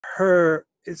her,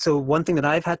 so one thing that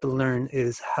I've had to learn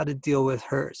is how to deal with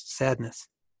her sadness.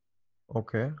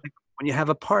 Okay. Like when you have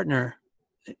a partner,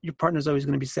 your partner's always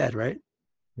going to be sad, right?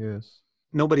 Yes.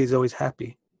 Nobody's always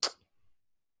happy.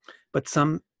 But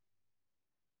some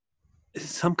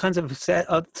kinds of sad,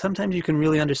 sometimes you can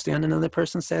really understand another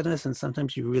person's sadness, and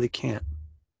sometimes you really can't.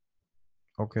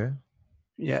 Okay.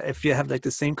 Yeah, if you have like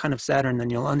the same kind of Saturn, then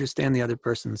you'll understand the other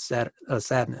person's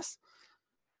sadness.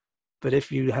 But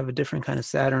if you have a different kind of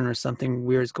Saturn or something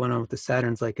weird is going on with the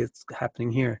Saturns, like it's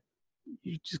happening here,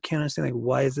 you just can't understand, like,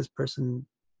 why is this person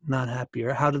not happy,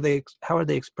 or how are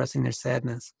they expressing their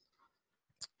sadness?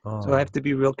 So I Ah. have to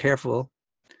be real careful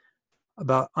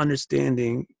about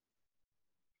understanding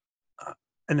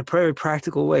in a very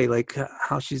practical way, like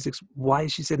how why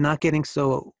she said, not getting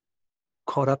so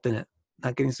caught up in it,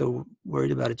 not getting so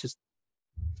worried about it, just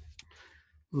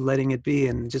letting it be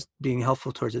and just being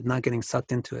helpful towards it, not getting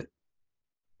sucked into it.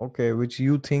 Okay, which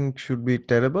you think should be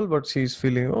terrible, but she's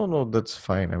feeling, oh no, that's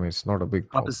fine. I mean, it's not a big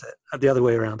problem. Opposite, the other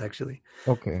way around, actually.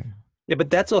 Okay. Yeah, but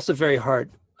that's also very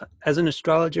hard. As an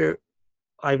astrologer,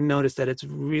 I've noticed that it's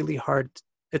really hard.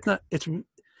 It's not.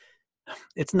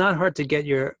 It's not hard to get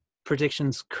your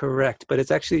predictions correct, but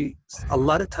it's actually a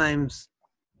lot of times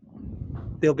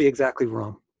they'll be exactly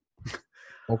wrong.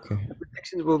 Okay. The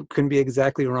predictions can be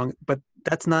exactly wrong, but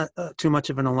that's not too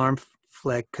much of an alarm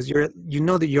flag, because you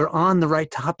know that you're on the right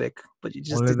topic, but you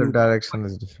just Only the didn't. direction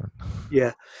is different.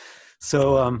 Yeah.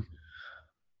 So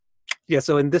yeah.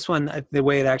 So in this one, the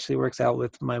way it actually works out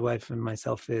with my wife and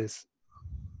myself is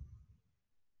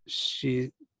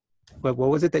she. What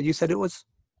was it that you said it was?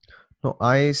 No,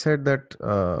 I said that,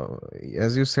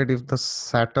 as you said, if the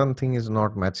Saturn thing is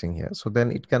not matching here, so then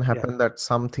it can Yeah. happen that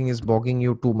something is bogging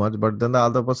you too much, but then the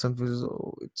other person feels,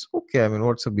 oh, it's okay. I mean,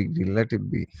 what's a big deal? Let it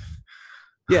be.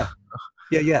 Yeah.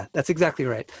 Yeah. Yeah. That's exactly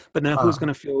right. But now who's Ah,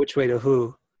 going to feel which way to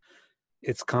who?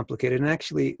 It's complicated. And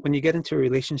actually, when you get into a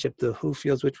relationship, the who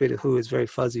feels which way to who is very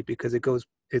fuzzy, because it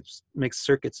makes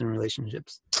circuits in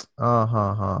relationships.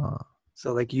 uh-huh.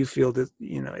 So like you feel that,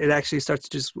 it actually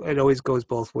it always goes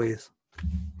both ways.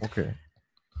 Okay.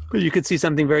 But you could see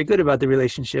something very good about the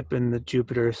relationship in the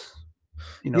Jupiters,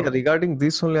 you Yeah, know. regarding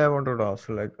this only, I wanted to ask,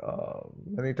 like,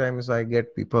 many times I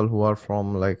get people who are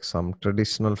from like some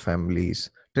traditional families.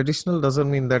 Traditional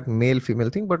doesn't mean that male female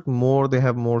thing, but more they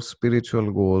have more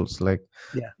spiritual goals. Like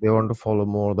Yeah. they want to follow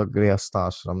more the Grihastha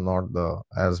ashram, not the,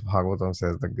 as Bhagavatam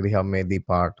says, the Griha Medi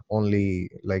part. Only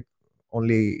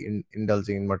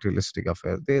indulging in materialistic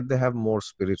affairs. They have more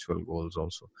spiritual goals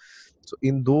also. So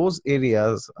in those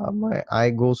areas, my eye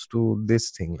goes to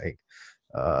this thing, like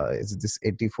it's this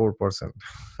 84%.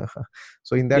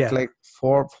 So in that, Yeah. like,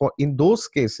 for in those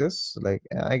cases, like,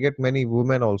 I get many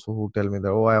women also who tell me that,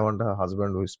 oh, I want a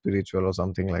husband who is spiritual or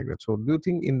something like that. So do you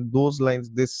think in those lines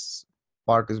this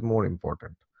part is more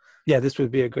important? Yeah, this would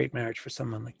be a great marriage for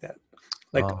someone like that.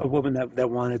 Like Ah. a woman that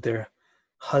wanted their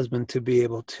husband to be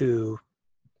able to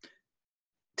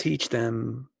teach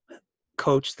them,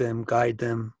 coach them, guide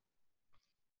them,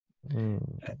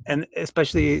 Mm. and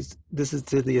especially this is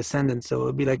to the ascendant, so it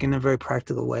would be like in a very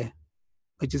practical way,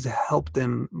 like just help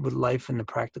them with life in a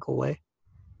practical way,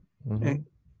 and Mhm.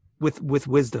 with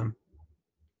wisdom.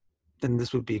 Then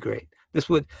this would be great.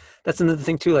 That's another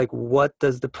thing too, like what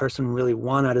does the person really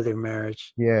want out of their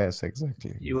marriage? Yes,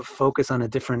 exactly. You would focus on a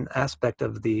different aspect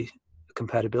of the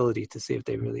compatibility to see if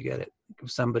they really get it.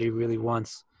 If somebody really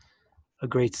wants a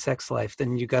great sex life,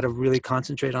 then you got to really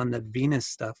concentrate on the Venus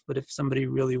stuff. But if somebody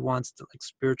really wants to, like,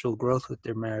 spiritual growth with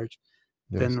their marriage,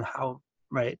 Yes. then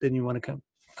right, then you want to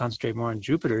concentrate more on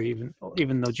Jupiter, even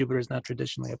though Jupiter is not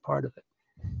traditionally a part of it.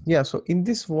 Yeah, so in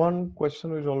this one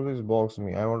question which always bogs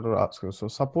me, I want to ask you. So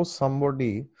suppose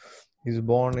somebody is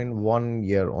born in 1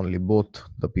 year only, both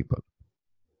the people.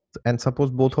 And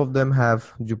suppose both of them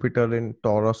have Jupiter in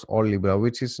Taurus or Libra,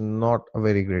 which is not a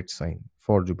very great sign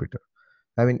for Jupiter.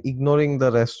 I mean, ignoring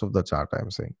the rest of the chart,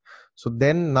 I'm saying. So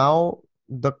then now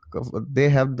they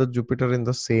have the Jupiter in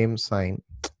the same sign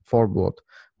for both,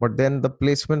 but then the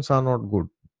placements are not good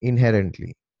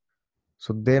inherently.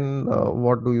 So then,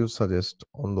 what do you suggest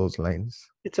on those lines?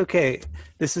 It's okay.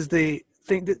 This is the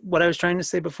thing that what I was trying to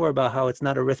say before about how it's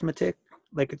not arithmetic,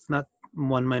 like it's not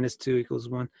 1 - 2 =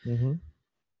 1. Mm-hmm.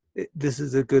 This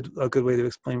is a good way to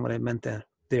explain what I meant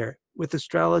there. With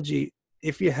astrology,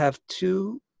 if you have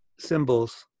two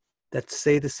symbols that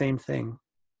say the same thing,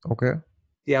 Okay.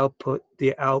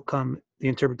 the outcome, the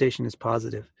interpretation is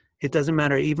positive. It doesn't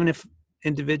matter, even if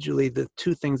individually the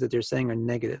two things that they're saying are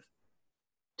negative.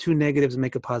 Two negatives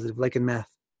make a positive, like in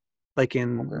math, like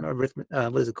in Okay. arithmetic.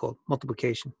 What is it called?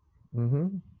 Multiplication.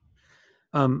 Mm-hmm.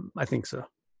 I think so.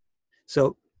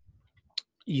 So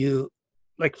you.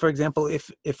 like for example,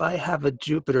 if I have a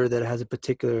Jupiter that has a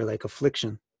particular like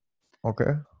affliction,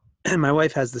 Okay. and my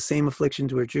wife has the same affliction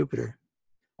to her Jupiter,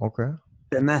 Okay.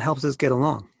 then that helps us get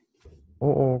along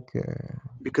Oh, okay.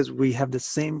 because we have the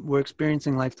same, we're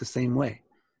experiencing life the same way.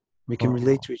 We can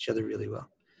relate Oh, to each other really well.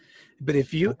 But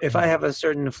if I okay. have a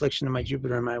certain affliction in my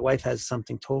Jupiter and my wife has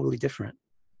something totally different,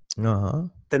 Uh-huh.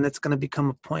 then it's going to become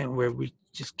a point where we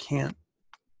just can't,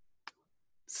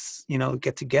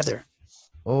 get together.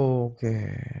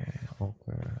 Okay.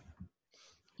 Okay.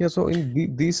 Yeah, so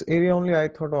in this area only, I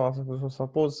thought of, so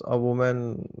suppose a woman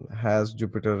has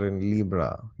Jupiter in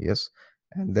Libra, yes,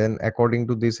 and then according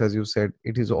to this, as you said,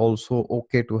 it is also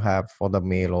okay to have for the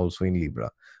male also in Libra.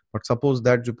 But suppose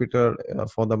that Jupiter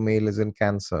for the male is in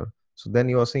Cancer, so then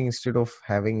you are saying instead of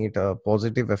having it a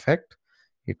positive effect,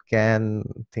 it can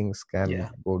things can Yeah,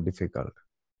 go difficult.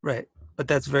 right. But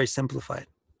that's very simplified.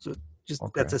 So just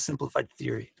Okay. that's a simplified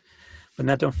theory. But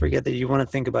now don't forget that you want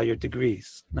to think about your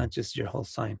degrees, not just your whole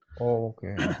sign. Oh,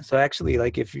 okay. So actually,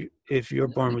 like if you're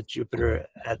born with Jupiter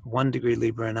at 1 degree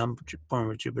Libra and I'm born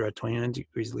with Jupiter at 29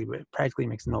 degrees Libra, it practically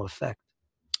makes no effect.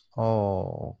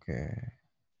 Oh, okay.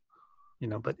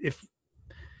 But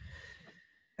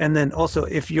and then also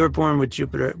if you're born with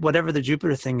Jupiter, whatever the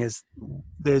Jupiter thing is,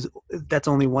 that's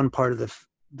only one part of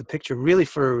the picture. Really,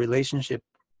 for a relationship,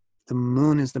 the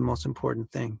moon is the most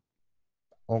important thing,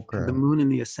 and the Okay. moon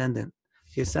and the ascendant.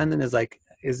 The ascendant is like,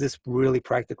 is this really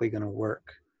practically going to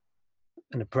work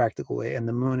in a practical way? And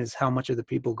the moon is how much are the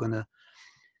people going to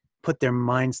put their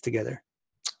minds together.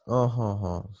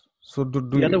 Uh-huh. So do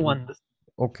The other you, one,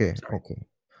 okay, sorry. okay.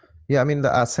 Yeah, I mean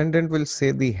the ascendant will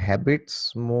say the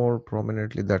habits more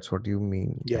prominently. That's what you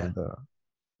mean. Yeah. And the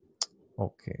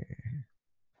okay.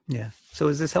 Yeah. So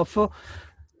is this helpful?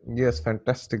 Yes,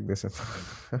 fantastic. This is.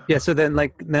 Yeah. So then,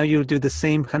 like, now you do the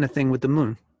same kind of thing with the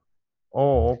moon.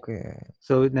 Oh, okay.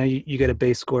 So now you get a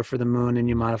base score for the moon and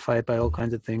you modify it by all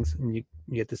kinds of things and you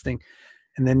get this thing.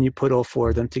 And then you put all four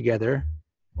of them together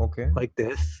Okay. like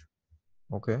this.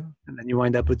 Okay. And then you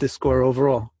wind up with this score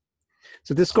overall.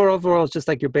 So this score overall is just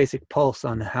like your basic pulse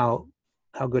on how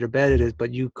good or bad it is,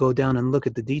 but you go down and look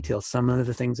at the details. Some of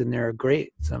the things in there are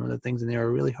great. Some of the things in there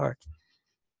are really hard.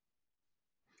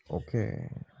 Okay.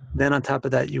 Then on top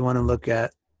of that, you want to look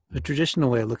at the traditional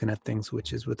way of looking at things,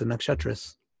 which is with the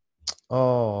nakshatras.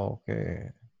 Oh, okay.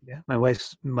 Yeah. My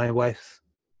wife's nakshatra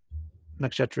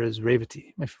is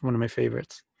Revati, one of my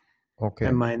favorites. And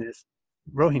Okay. mine is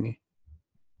Rohini.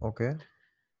 Okay.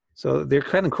 So they're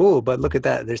kind of cool, but look at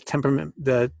that. There's temperament.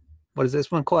 What is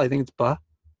this one called? I think it's Ba.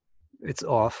 It's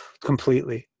off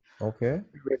completely. Okay.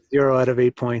 We have 0 out of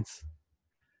 8 points.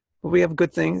 But we have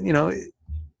good things.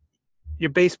 Your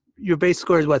base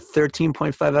score is what,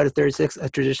 13.5 out of 36. A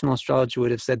traditional astrology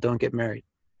would have said don't get married.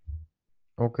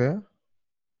 Okay.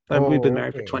 But we've been Oh,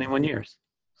 married for okay. 21 years.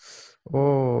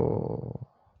 Oh,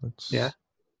 Yeah. it's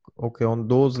okay. On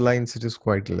those lines, it is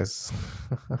quite less.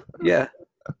 Yeah.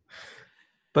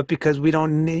 But because we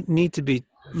don't need to be,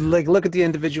 like, look at the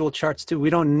individual charts too. We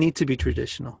don't need to be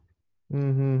traditional. I have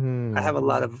Mm-hmm. a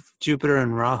lot of Jupiter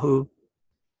and Rahu.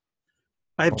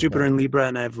 I have Okay. Jupiter in Libra,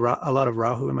 and I have a lot of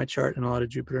Rahu in my chart, and a lot of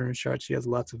Jupiter in her chart. She has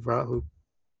lots of Rahu.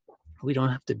 We don't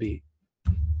have to be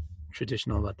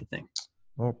traditional about the thing.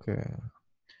 Okay.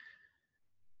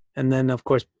 And then, of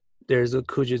course, there's a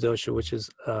Kuja dosha, which is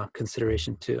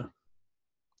consideration too.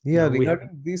 Yeah, We have,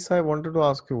 regarding this, I wanted to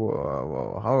ask you,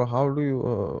 how do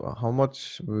you how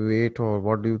much weight or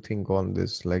what do you think on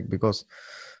this? Like, because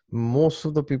most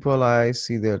of the people I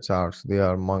see their charts, they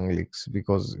are Mangliks,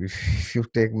 because if you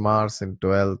take Mars in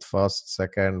 12th, first,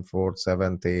 second, fourth,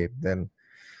 seventh, eighth, then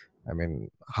I mean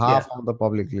yeah, half of the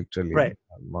public literally they right,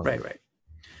 are right, Manglik. right.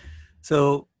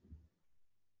 So,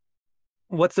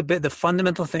 what's the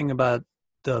fundamental thing about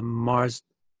the Mars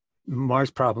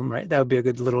problem, right? That would be a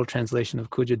good little translation of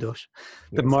Kuja dosh.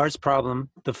 The Yes. Mars problem,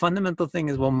 the fundamental thing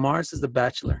is, well, Mars is the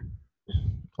bachelor.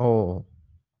 Oh,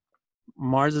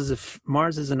 Mars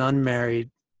is an unmarried,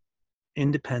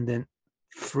 independent,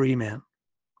 free man,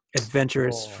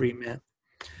 adventurous oh, free man.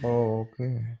 oh,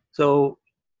 okay, So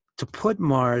to put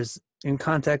Mars in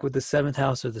contact with the seventh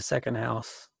house or the second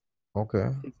house okay,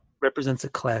 represents a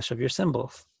clash of your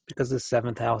symbols, because the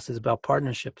seventh house is about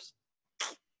partnerships.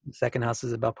 The second house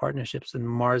is about partnerships, and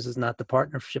Mars is not the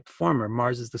partnership former.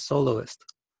 Mars is the soloist.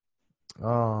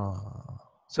 ah,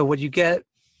 So what you get,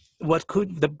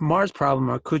 the Mars problem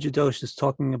or Kuja dosh is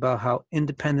talking about how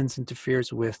independence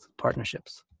interferes with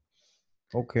partnerships.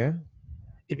 okay,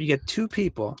 If you get two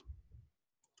people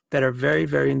that are very,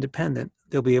 very independent,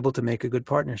 they'll be able to make a good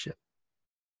partnership.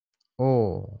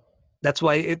 oh, That's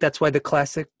why the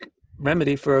classic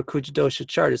remedy for a Kuja dosha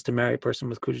chart is to marry a person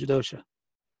with Kuja dosha.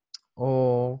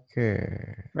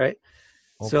 Okay. right?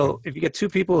 Okay. So if you get two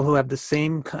people who have the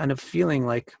same kind of feeling,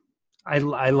 like I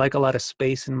like a lot of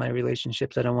space in my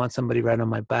relationships. I don't want somebody right on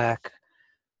my back.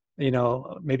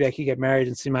 Maybe I could get married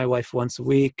and see my wife once a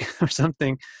week or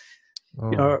something.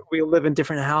 Oh, We live in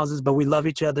different houses, but we love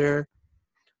each other,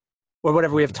 or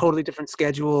whatever. We have okay. totally different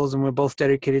schedules and we're both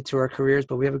dedicated to our careers,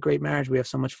 but we have a great marriage. We have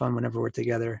so much fun whenever we're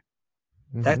together.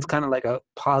 That's Mm-hmm. kind of like a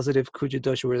positive Kuja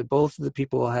dosha, where both of the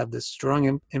people will have this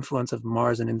strong influence of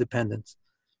Mars and independence,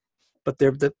 but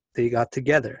they got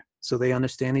together, so they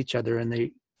understand each other, and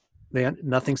they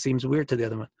nothing seems weird to the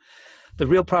other one. The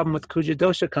real problem with Kuja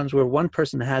dosha comes where one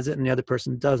person has it and the other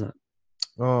person doesn't.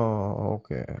 Oh,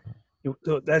 okay.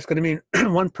 So that's going to mean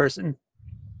one person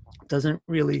doesn't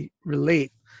really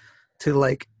relate to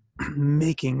like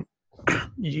making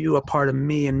you a part of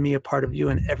me and me a part of you,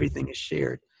 and everything is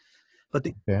shared. But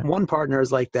the Yeah. one partner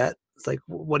is like that. It's like,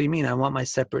 what do you mean? I want my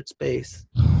separate space.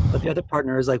 But the other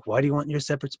partner is like, why do you want your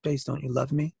separate space? Don't you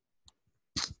love me?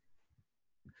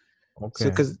 So, Okay.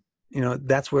 because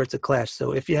that's where it's a clash.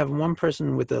 So, if you have one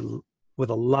person with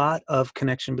a lot of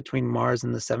connection between Mars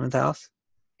and the seventh house,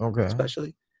 Okay.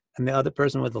 especially, and the other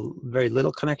person with a very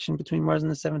little connection between Mars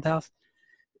and the seventh house,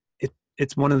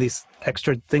 it's one of these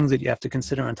extra things that you have to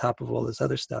consider on top of all this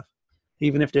other stuff.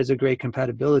 Even if there's a great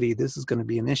compatibility, this is going to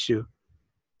be an issue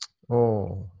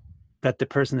Oh, that the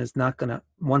person is not going to,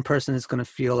 one person is going to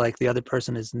feel like the other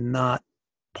person is not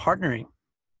partnering.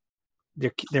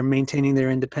 They're maintaining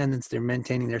their independence. They're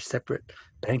maintaining their separate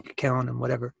bank account and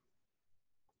whatever.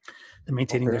 They're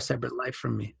maintaining their okay. separate life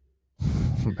from me.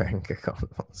 Bank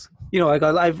account also.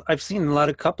 Like I've seen a lot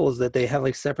of couples that they have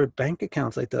like separate bank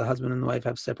accounts. Like the husband and the wife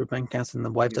have separate bank accounts, and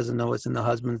the wife Yes. doesn't know what's in the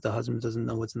husband's. The husband doesn't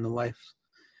know what's in the wife's.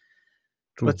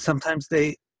 But True. sometimes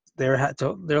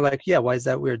they're like, yeah, why is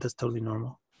that weird? That's totally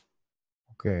normal,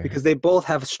 Okay. because they both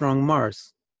have strong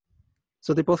Mars,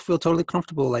 so they both feel totally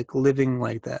comfortable like living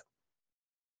like that.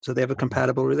 So they have a Okay.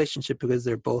 compatible relationship because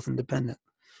they're both independent.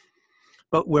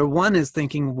 But where one is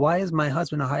thinking, why is my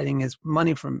husband hiding his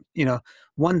money from,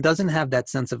 one doesn't have that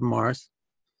sense of Mars,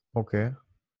 Okay.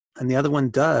 and the other one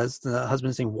does. The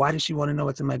husband is saying, why does she want to know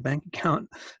what's in my bank account?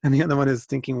 And the other one is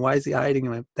thinking, why is he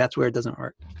hiding? That's where it doesn't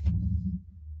work.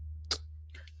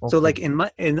 So Okay. like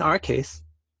in our case,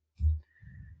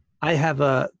 I have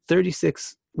a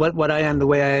 36. What I am, the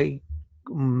way I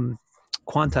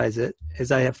quantize it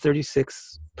is, I have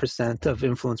 36% of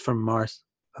influence from Mars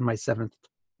on my seventh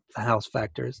house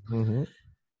factors, Mm-hmm.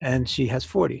 and she has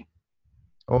 40.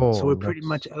 So we're Oh,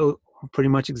 that's. pretty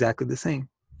much exactly the same.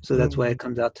 So that's why Mm. it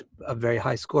comes out to a very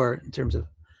high score in terms of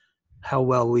how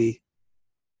well we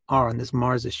are on this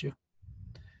Mars issue.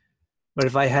 But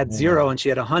if I had Oh, 0 and she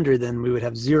had 100, then we would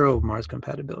have 0 Mars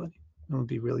compatibility. It would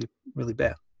be really, really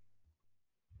bad.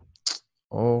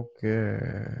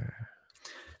 okay.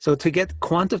 So to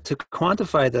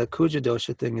quantify the Kuja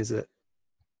dosha thing is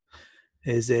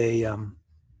a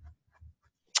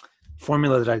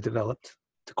formula that I developed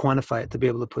to quantify it, to be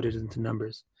able to put it into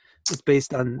numbers. It's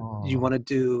based on, you Oh, want to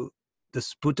do the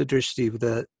Sputa Drishti,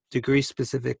 the degree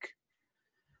specific,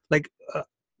 like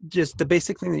just the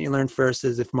basic thing that you learn first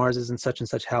is if Mars is in such and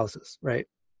such houses, right?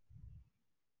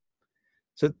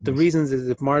 So the yes. reasons is,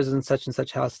 if Mars is in such and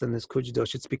such house, then there's Kuja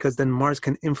dosha. It's because then Mars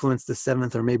can influence the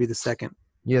seventh or maybe the second,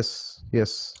 Yes.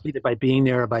 Yes. either by being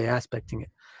there or by aspecting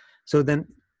it. So then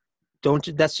don't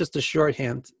you, that's just a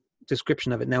shorthand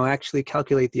description of it. Now actually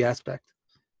calculate the aspect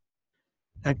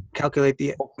and calculate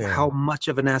the Okay. how much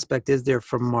of an aspect is there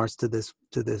from Mars to this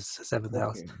seventh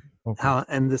house, Okay. Okay. how,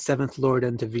 and the seventh lord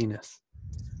into Venus.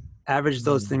 Average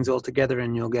those things Mm. all together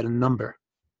and you'll get a number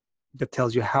that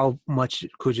tells you how much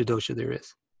Kuja dosha there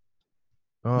is.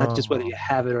 Not just whether Oh, you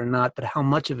have it or not, but how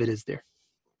much of it is there.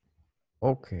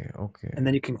 okay. Okay. And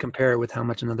then you can compare it with how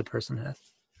much another person has.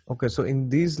 Okay, so in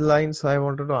these lines, I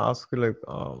wanted to ask you, like,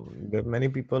 there are many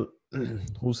people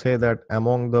who say that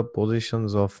among the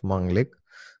positions of Manglik,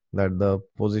 that the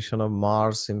position of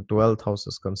Mars in 12th house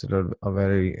is considered a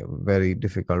very, very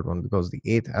difficult one, because the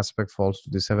eighth aspect falls to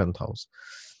the seventh house.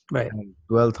 Right. And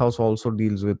 12th house also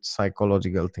deals with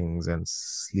psychological things and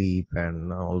sleep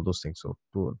and all those things. So,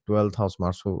 12th house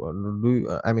Mars. So,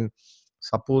 I mean,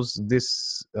 suppose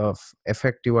this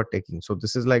effect you are taking. So,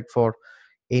 this is like for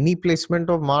any placement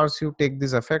of Mars, you take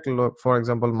this effect. Look, for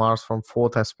example, Mars from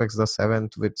fourth aspects the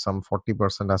seventh with some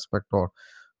 40% aspect, or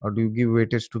do you give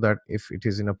weightage to that if it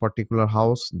is in a particular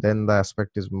house, then the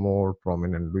aspect is more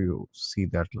prominent? Do you see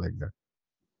that like that?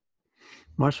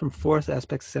 Mars from fourth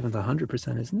aspect seventh,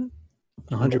 100%, isn't it?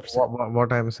 No, 100%.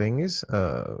 what I'm saying is,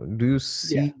 do you Yeah.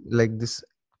 see like this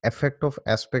effect of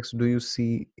aspects, do you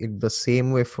see it the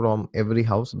same way from every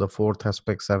house, the fourth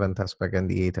aspect, seventh aspect, and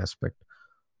the eighth aspect?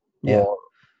 Yeah. Or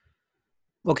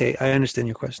Okay, I understand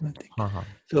your question, I think. haha.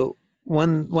 So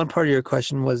one part of your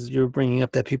question was you're bringing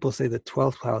up that people say the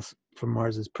 12th house from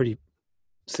Mars is pretty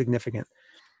significant.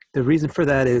 The reason for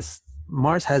that is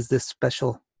Mars has this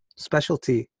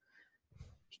specialty.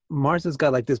 Mars has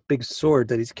got like this big sword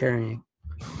that he's carrying.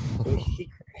 So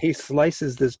he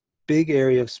slices this big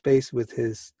area of space with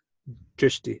his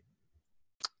drishti.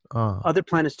 Ah, Other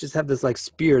planets just have this like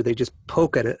spear, they just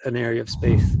poke at an area of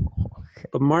space. okay.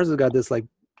 But Mars has got this like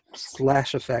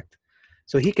slash effect.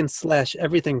 So he can slash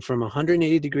everything from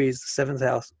 180 degrees, the seventh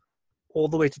house, all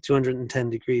the way to 210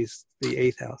 degrees, the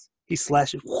eighth house. He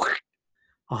slashes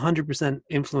 100%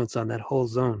 influence on that whole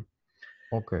zone.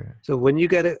 Okay. So when you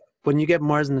get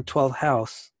Mars in the 12th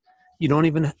house, you don't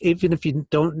even if you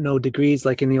don't know degrees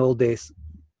like in the old days,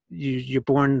 you're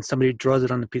born, somebody draws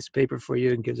it on a piece of paper for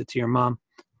you and gives it to your mom.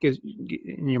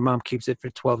 And your mom keeps it for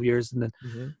 12 years and then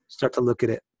Mhm. start to look at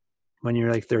it when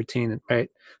you're like 13, right?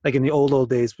 Like in the old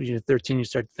days, when you're 13, you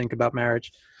start to think about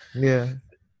marriage, Yeah.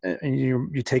 and you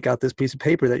take out this piece of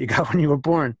paper that you got when you were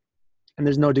born, and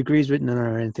there's no degrees written in it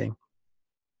or anything.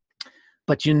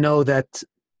 But you know that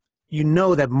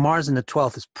Mars in the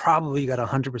 12th is probably got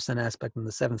 100% aspect in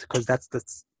the 7th because that's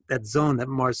that zone that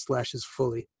Mars slashes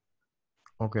fully.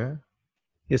 Okay.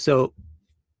 Yeah, so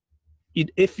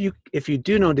if you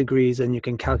do know degrees and you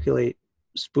can calculate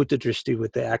Sputa Drishti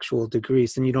with the actual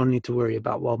degrees, then you don't need to worry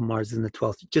about, well, Mars is in the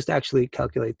 12th. Just actually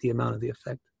calculate the amount of the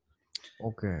effect.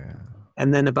 Okay.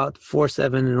 And then about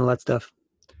 4-7 and all that stuff,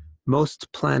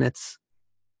 most planets,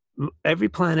 every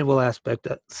planet will aspect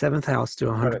the 7th house to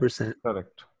Correct. 100%,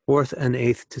 Correct. 4th and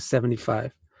 8th to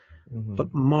 75. Hmm.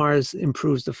 But Mars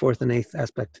improves the 4th and 8th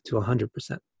aspect to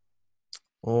 100%.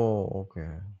 Oh, okay.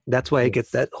 That's why it Yeah.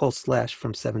 gets that whole slash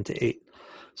from 7 to 8.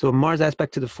 So Mars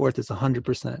aspect to the 4th is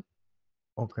 100%.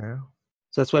 Okay.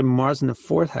 So that's why Mars in the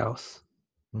 4th house,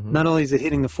 Hmm. not only is it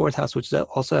hitting the 4th house, which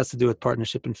also has to do with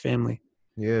partnership and family,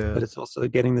 but it's Yes. also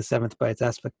getting the 7th by its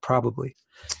aspect, probably.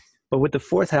 But with the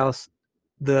 4th house,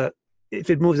 if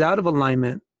it moves out of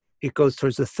alignment, it goes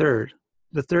towards the 3rd.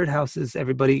 The 3rd house is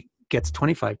everybody gets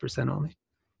 25% only.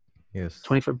 Yes.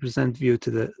 25% view to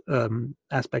the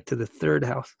aspect to the 3rd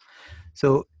house.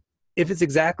 So if it's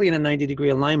exactly in a 90-degree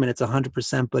alignment, it's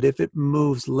 100%. But if it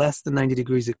moves less than 90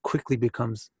 degrees, it quickly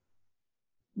becomes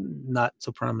not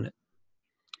so prominent.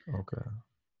 Okay.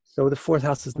 So the 4th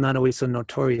house is not always so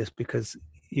notorious because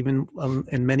even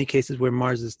in many cases where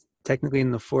Mars is technically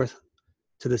in the 4th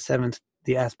to the 7th,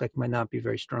 the aspect might not be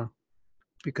very strong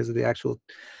because of the actual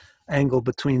angle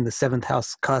between the 7th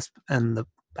house cusp and the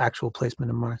actual placement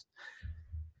of Mars.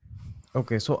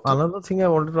 Okay, so So, another thing I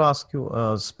wanted to ask you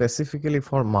specifically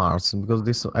for Mars, because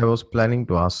this I was planning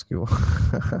to ask you.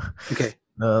 okay.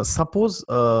 Suppose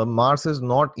Mars is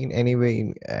not in any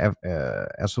way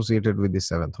associated with the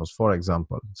seventh house, for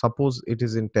example. Suppose it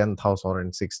is in 10th house or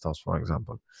in 6th house, for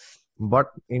example. But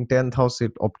in 10th house,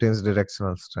 it obtains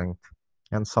directional strength.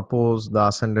 And suppose the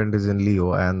ascendant is in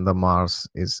Leo and the Mars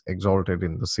is exalted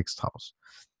in the 6th house.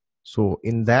 So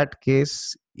in that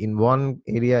case, in one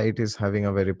area it is having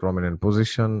a very prominent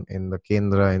position in the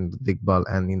Kendra, in the Digbal,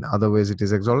 and in other ways it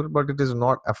is exalted, but it is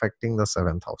not affecting the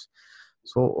 7th house.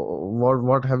 So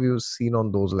what have you seen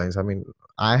on those lines? I mean,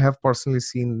 I have personally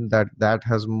seen that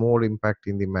has more impact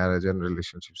in the marriage and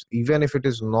relationships, even if it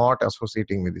is not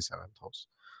associating with the 7th house.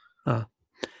 Uh,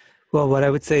 well, what I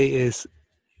would say is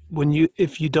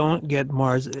if you don't get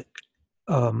Mars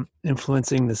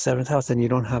influencing the 7th house, then you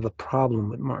don't have a problem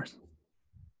with Mars.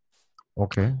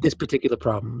 Okay. This particular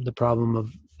problem, the problem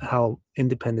of how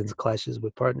independence clashes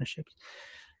with partnerships.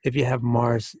 If you have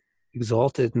Mars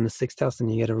exalted in the 6th house, then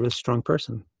you get a really strong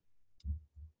person.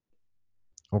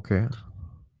 Okay.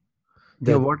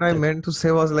 Yeah, That what I that meant to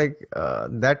say was like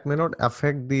that may not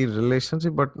affect the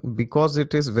relationship, but because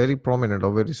it is very prominent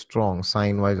or very strong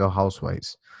sign wise or house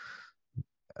wise,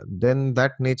 then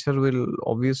that nature will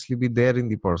obviously be there in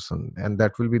the person and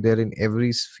that will be there in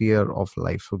every sphere of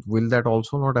life. So will that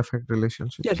also not affect yeah,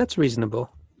 relationships? that's reasonable.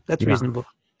 That's Yeah. reasonable.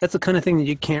 That's the kind of thing that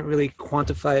you can't really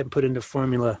quantify and put into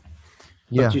formula,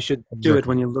 but Yeah, you should do it exactly.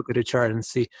 when you look at a chart and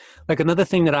see. Like another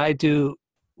thing that I do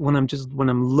when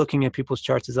I'm looking at people's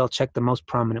charts is I'll check the most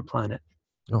prominent planet.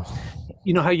 Oh,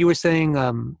 You know how you were saying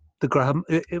the Graham,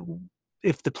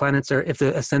 if the planets are, if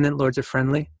the ascendant lords are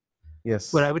friendly,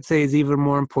 what I yes. would say is even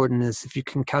more important is if you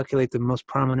can calculate the most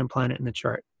prominent planet in the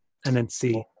chart and then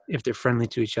see Oh. if they're friendly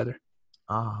to each other.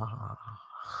 Ah.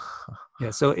 Yeah.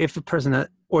 So if a person,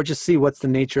 or just see what's the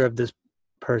nature of this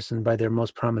person by their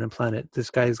most prominent planet.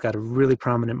 This guy's got a really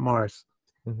prominent Mars.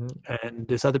 Mm-hmm. and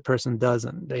this other person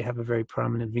doesn't. They have a very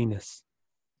prominent Venus.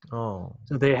 Oh,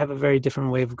 So they have a very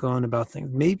different way of going about things.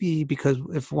 Maybe because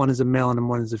if one is a male and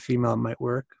one is a female, it might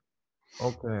work.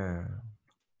 okay.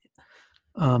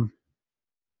 Um,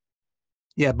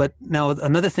 yeah, but now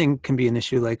another thing can be an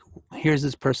issue. Like, here's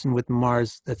this person with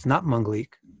Mars that's not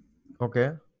Mangalik.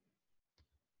 Okay.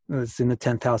 It's in the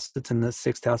 10th house. It's in the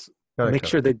 6th house. Correct, Make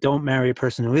sure correct. they don't marry a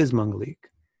person who is Mangalik.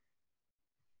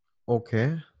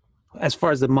 Okay. As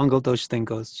far as the Mangal dosh thing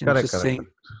goes, Correct, just correct, saying,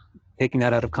 correct. taking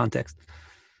that out of context.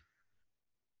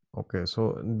 Okay,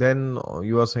 so then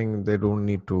you are saying they don't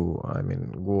need to, I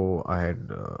mean, go ahead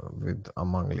with a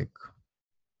Manglik.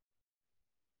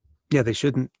 Yeah, they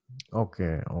shouldn't.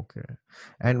 Okay, okay.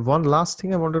 And one last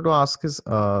thing I wanted to ask is,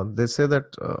 they say that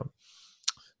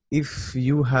if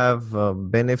you have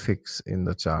benefics in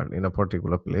the chart in a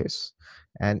particular place,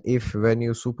 and if when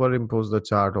you superimpose the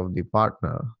chart of the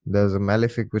partner, there's a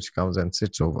malefic which comes and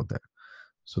sits over there.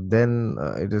 So then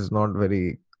it is not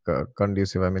very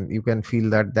conducive. I mean, you can feel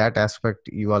that that aspect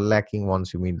you are lacking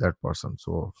once you meet that person.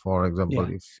 So for example,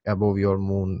 Yeah, if above your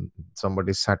moon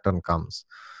somebody's Saturn comes,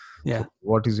 yeah, so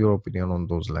what is your opinion on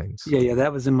those lines? yeah.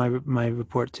 That was in my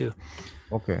report too.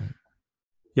 Okay.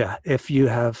 Yeah, if you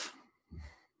have,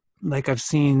 like, I've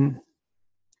seen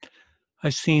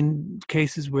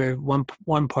cases where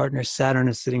one partner's Saturn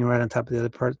is sitting right on top of the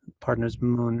other partner's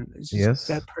moon. It's just Yes.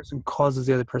 that person causes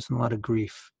the other person a lot of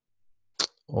grief.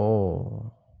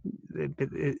 Oh.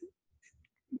 It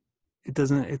it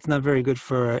doesn't. It's not very good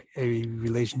for a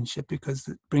relationship because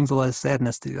it brings a lot of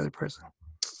sadness to the other person.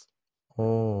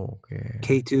 Oh, okay.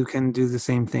 K2 can do the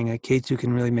same thing. A K2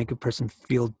 can really make a person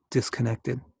feel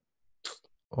disconnected.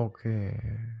 Okay.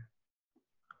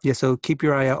 Yeah, so keep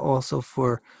your eye out also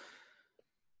for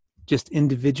just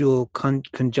individual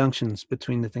conjunctions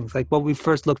between the things. Like what we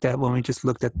first looked at when we just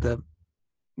looked at the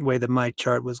way that my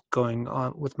chart was going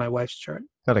on with my wife's chart.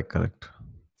 Correct, correct.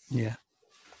 Yeah.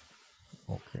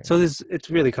 Okay. So it's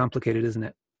really complicated, isn't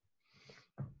it?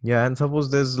 Yeah, and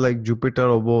suppose there's like Jupiter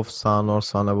above Sun or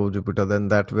Sun above Jupiter, then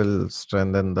that will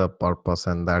strengthen the purpose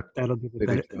and that That'll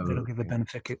spiritual give a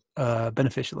thing.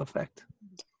 beneficial effect.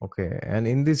 Okay, and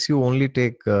in this you only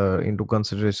take into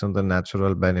consideration the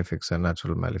natural benefics and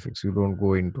natural malefics. You don't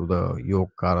go into the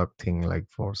yoga karak thing like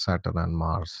for Saturn and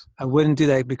Mars. I wouldn't do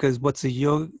that because what's a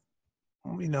yoga?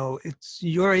 It's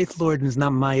your eighth lord and it's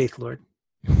not my eighth lord.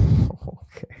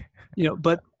 Okay.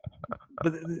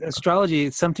 But astrology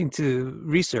is something to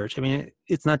research. I mean,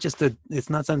 it's not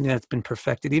something that's been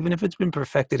perfected. Even if it's been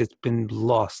perfected, it's been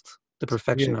lost. The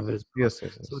perfection Yes, of it is lost.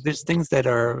 yes, yes, So yes. there's things that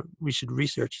we should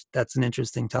research. That's an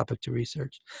interesting topic to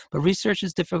research. But research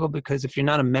is difficult because if you're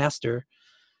not a master,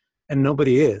 and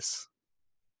nobody is,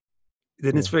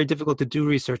 then it's Yeah. very difficult to do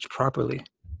research properly.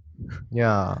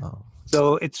 Yeah.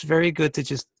 So it's very good to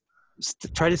just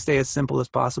try to stay as simple as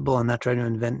possible and not try to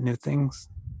invent new things,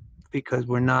 because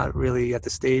we're not really at the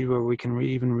stage where we can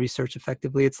even research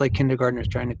effectively. It's like kindergartners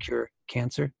trying to cure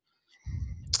cancer.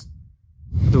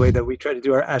 The way that we try to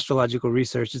do our astrological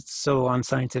research, it's so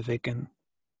unscientific and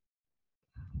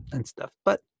stuff.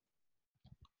 But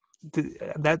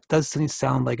that does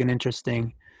sound like an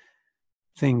interesting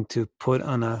thing to put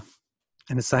on a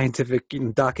scientific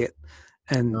docket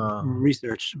and Uh,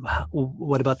 research.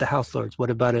 What about the house lords? What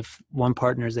about if one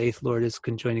partner's eighth lord is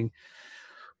conjoining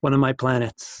one of my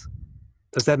planets?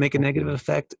 Does that make a negative okay.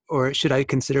 effect, or should I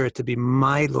consider it to be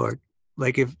my lord?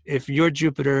 Like if your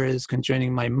Jupiter is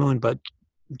conjoining my moon, but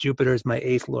Jupiter is my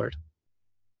eighth lord,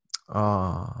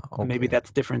 maybe Okay.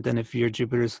 that's different than if your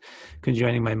Jupiter is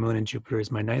conjoining my moon and Jupiter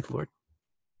is my ninth lord.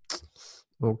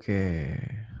 Okay.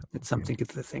 It's Okay. something to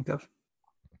think of.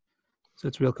 So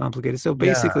it's real complicated. So Yeah.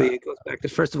 basically, it goes back to,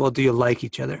 first of all, do you like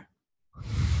each other?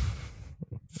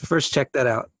 First, check that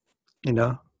out. You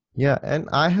know, Yeah, and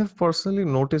I have personally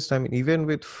noticed, I mean, even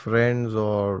with friends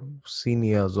or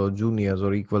seniors or juniors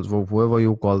or equals, or whoever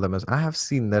you call them as, I have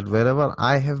seen that wherever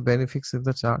I have benefics in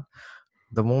the chart,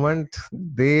 the moment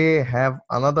they have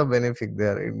another benefic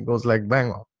there, it goes like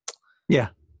bang on. yeah,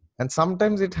 And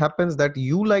sometimes it happens that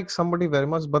you like somebody very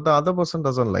much, but the other person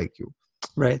doesn't like you.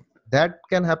 right, That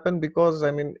can happen because,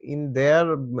 I mean, in their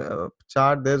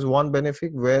chart, there's one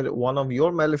benefic where one of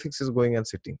your malefics is going and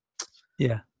sitting.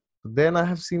 yeah, Then I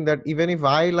have seen that even if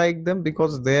I like them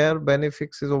because their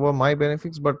benefics is over my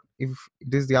benefics, but if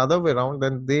it is the other way around,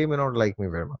 then they may not like me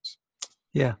very much.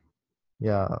 yeah,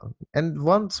 Yeah. And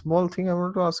one small thing I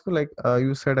want to ask you, like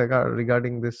you said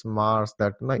regarding this Mars,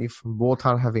 that if both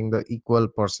are having the equal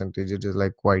percentage, it is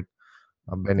like quite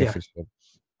yeah, beneficial.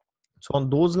 So on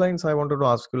those lines, I wanted to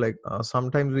ask you, like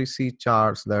sometimes we see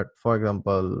charts that, for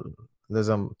example, there's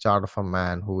a chart of a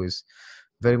man who is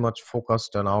very much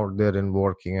focused and out there in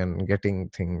working and getting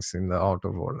things in the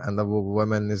outer world, and the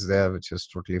woman is there which is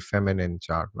totally feminine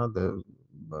chart. Now the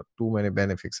too many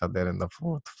benefits are there in the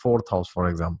fourth house, for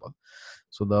example.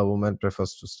 So the woman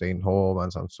prefers to stay in home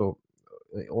and so on. So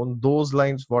on those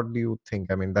lines, what do you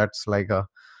think? I mean, that's like a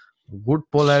good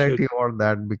Should polarity, or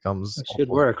that becomes it should opposite?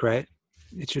 work, right?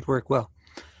 It should work well.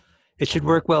 It should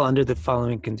work well under the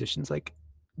following conditions. Like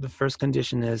the first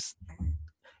condition is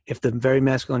if the very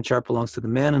masculine chart belongs to the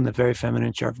man and the very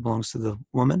feminine chart belongs to the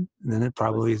woman, then it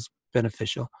probably is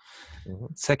beneficial.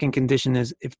 Mhm. Second condition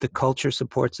is if the culture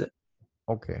supports it,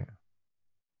 Okay.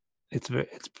 it's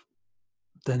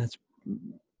then it's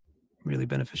really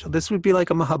beneficial. This would be like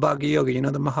a Mahabhagya Yoga. You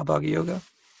know the Mahabhagya Yoga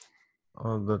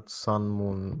That sun,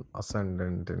 moon,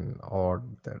 ascendant in odd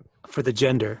then. for the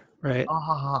gender, right?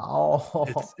 Oh,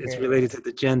 It's okay. related to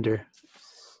the gender.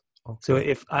 So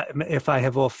Okay. if I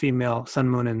have all female sun,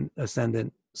 moon, and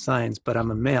ascendant signs, but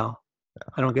I'm a male,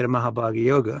 I don't get a Mahabhagya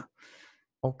Yoga.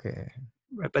 Okay.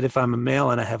 Right? But if I'm a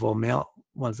male and I have all male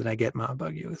ones, then I get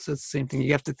Mahabhagya Yoga. So it's the same thing.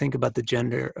 You have to think about the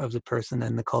gender of the person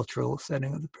and the cultural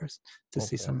setting of the person to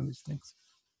see Okay. some of these things.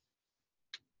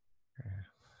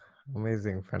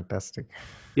 Amazing. Fantastic.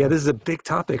 Yeah, this is a big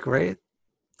topic, right?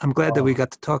 I'm glad that we Oh.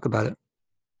 got to talk about it.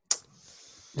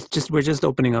 It's just we're just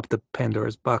opening up the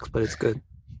Pandora's box, but it's good.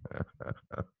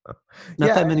 Not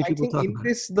Yeah, that many I people think talk in about it.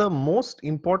 this, the most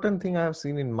important thing I have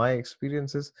seen in my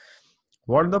experience is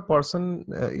what the person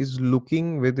is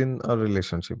looking within a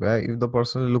relationship. If the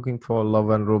person is looking for love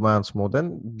and romance more,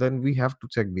 then we have to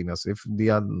check Venus. If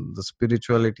the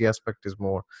spirituality aspect is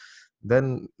more,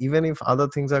 then even if other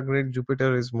things are great,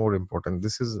 Jupiter is more important.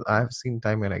 This is I have seen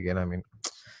time and again. I mean,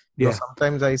 Yeah,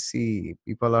 sometimes I see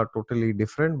people are totally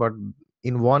different, but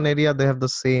in one area they have the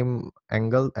same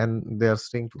angle and they are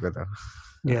staying together.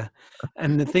 yeah.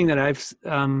 And the thing that I've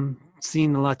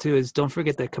seen a lot too is don't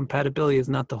forget that compatibility is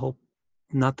not the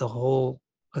whole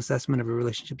assessment of a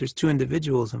relationship. There's two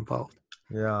individuals involved.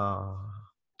 Yeah.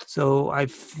 So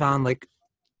I've found like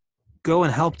go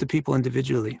and help the people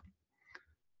individually.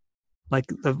 Like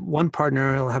the one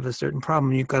partner will have a certain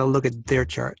problem. You've got to look at their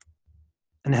chart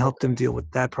and help them Okay. deal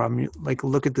with that problem. Like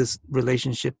look at this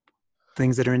relationship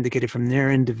things that are indicated from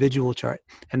their individual chart,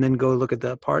 and then go look at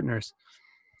the partners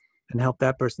and help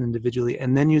that person individually,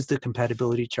 and then use the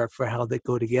compatibility chart for how they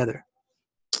go together.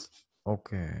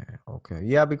 Okay, okay.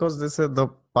 Yeah, because this is the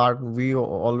part we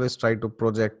always try to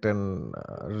project and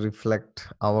reflect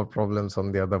our problems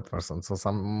on the other person.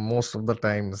 So most of the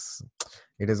times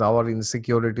it is our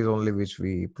insecurities only which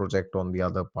we project on the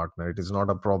other partner. It is not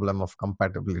a problem of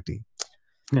compatibility.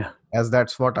 Yeah, As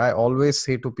that's what I always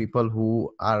say to people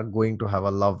who are going to have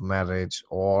a love marriage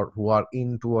or who are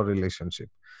into a relationship.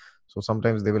 So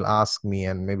sometimes they will ask me,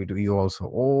 and maybe to you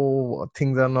also, oh,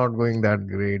 things are not going that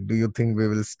great. Do you think we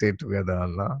will stay together?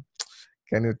 Na?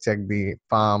 Can you check the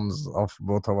palms of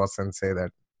both of us and say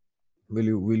that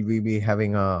will we be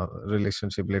having a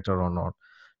relationship later or not?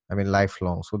 I mean,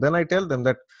 lifelong. So then I tell them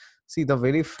that, see, the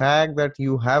very fact that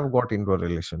you have got into a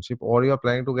relationship or you are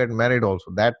planning to get married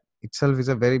also, that itself is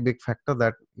a very big factor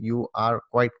that you are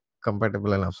quite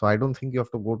compatible enough. So I don't think you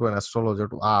have to go to an astrologer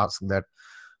to ask that,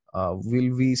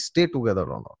 will we stay together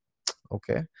or not?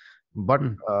 Okay. But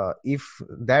hmm. if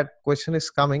that question is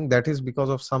coming, that is because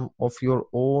of some of your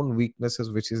own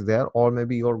weaknesses which is there, or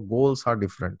maybe your goals are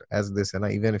different as this,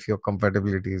 and even if your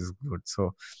compatibility is good.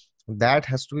 So that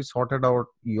has to be sorted out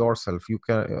yourself. You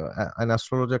can an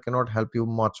astrologer cannot help you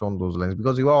much on those lines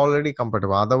because you are already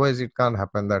compatible. Otherwise it can't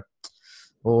happen that,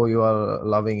 oh, you are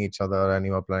loving each other and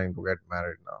you are planning to get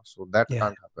married now. So that Yeah,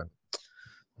 can't happen.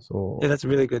 yeah, So that's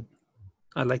really good.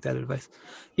 I like that advice.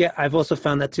 Yeah, I've also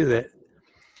found that too. That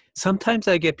sometimes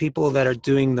I get people that are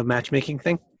doing the matchmaking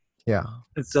thing, yeah.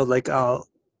 and so like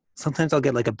sometimes I'll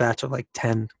get like a batch of like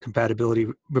 10 compatibility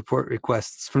report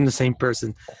requests from the same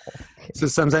person. So Okay.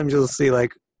 sometimes you'll see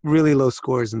like really low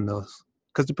scores in those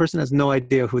because the person has no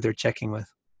idea who they're checking with.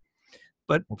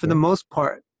 But for the Okay. most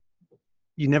part,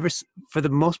 for the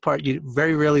most part, you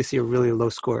very rarely see a really low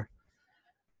score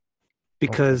Okay.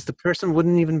 because the person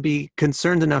wouldn't even be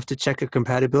concerned enough to check a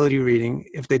compatibility reading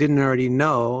if they didn't already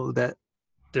know that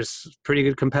there's pretty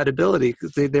good compatibility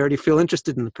because they already feel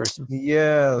interested in the person.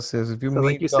 Yes, yes. If you So,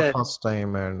 like meet you the said, first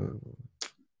time and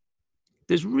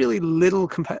there's really little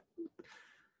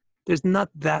there's not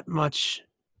that much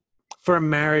for a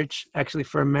marriage. Actually,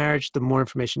 for a marriage, the more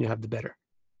information you have, the better.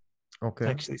 okay,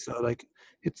 Actually, so like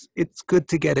it's good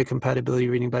to get a compatibility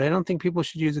reading, but I don't think people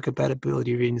should use a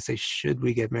compatibility reading to say should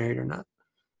we get married or not.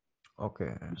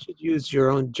 okay, You should use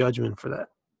your own judgment for that.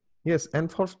 Yes,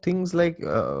 and for things like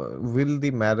will the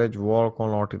marriage work or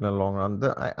not in a long run,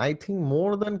 I think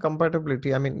more than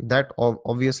compatibility, I mean, that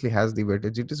obviously has the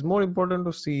weightage. It is more important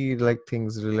to see like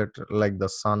things related, like the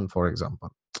sun, for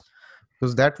example,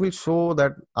 because that will show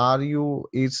that are you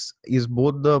is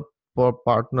both the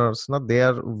partners, not they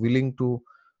are willing to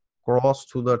cross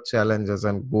through the challenges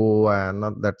and go, and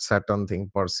not that Saturn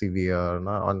thing persevere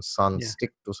on sun Yeah.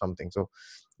 stick to something. So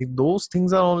if those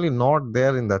things are only not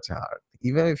there in the chart,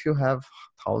 even if you have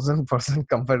 1000%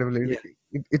 compatibility,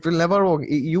 Yeah. it will never work.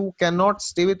 You cannot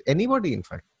stay with anybody, in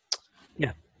fact.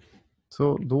 Yeah.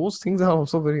 So those things are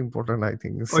also very important, I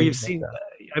think, Or seeing you've the seen,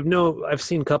 chart. I've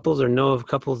seen couples or know of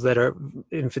couples that are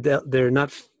infidel. They're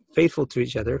not faithful to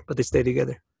each other, but they stay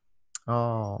together.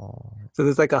 Oh. So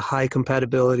there's like a high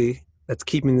compatibility that's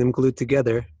keeping them glued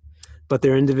together, but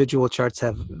their individual charts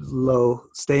have low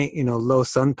staying, low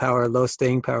sun power, low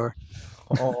staying power.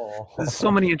 There's so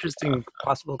Oh. many interesting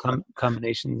possible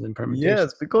combinations and Yes,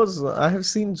 permutations. because I have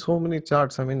seen so many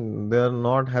charts. I mean, they're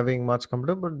not having much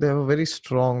commitment, but they have a very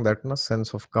strong that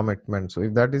sense of commitment. So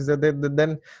if that is there,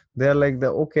 then they're like the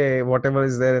okay, whatever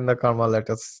is there in the karma, let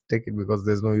us take it because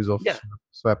there's no use of Yeah,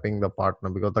 swapping the partner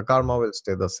because the karma will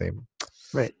stay the same.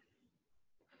 right.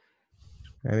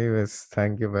 Anyways,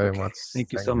 thank you very Okay. much.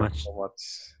 Thank you Thank so you much. so much.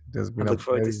 It has I been a look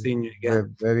forward to very, seeing you very,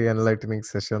 again. very enlightening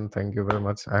session. Thank you very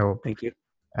much. I hope. Thank you.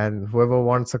 And whoever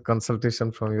wants a consultation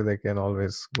from you, they can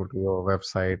always go to your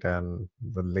website and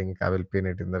the link, I will pin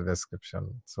it in the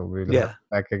description. So we'll have Yeah.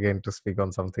 back again to speak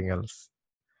on something else.